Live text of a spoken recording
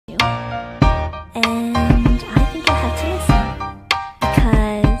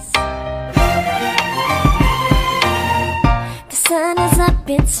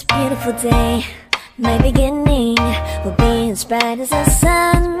beautiful day. My beginning will be as bright as the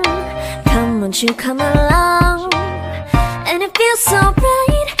sun. Come, won't you come along? And it feels so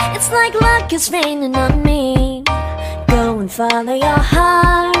bright, it's like luck is raining on me. Go and follow your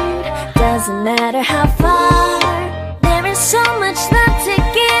heart, doesn't matter how far. There is so much love to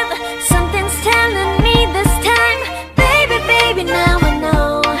give, something's telling me this time. Baby, baby, now I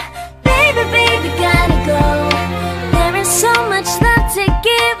know. Baby, baby, gotta go. There is so much love to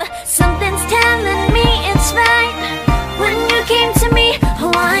give, something's telling me it's right. When you came to me,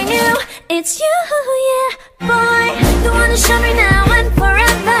 oh I knew it's you, yeah, boy. The one to show me now and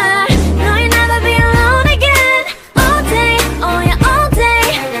forever. No, you'll never be alone again. All day, oh yeah, all day.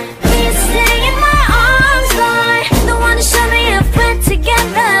 Please stay in my arms, boy. The one to show me if we're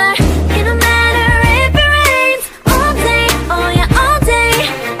together. It don't matter if it rains. All day, oh yeah, all day.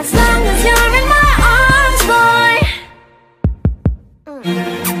 As long as you're in my arms, boy.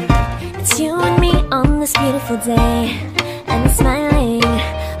 It's you and me on this beautiful day, and it's smiling,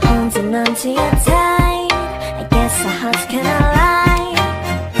 holding on to your tight. I guess our hearts cannot lie,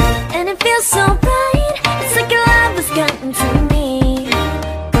 and it feels so bright. It's like your love has gotten to me.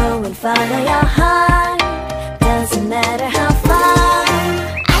 Go and follow your heart, doesn't matter how far.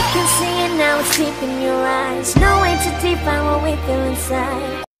 I can see it now, it's deep in your eyes. No way to define what we feel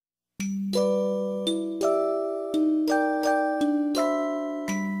inside.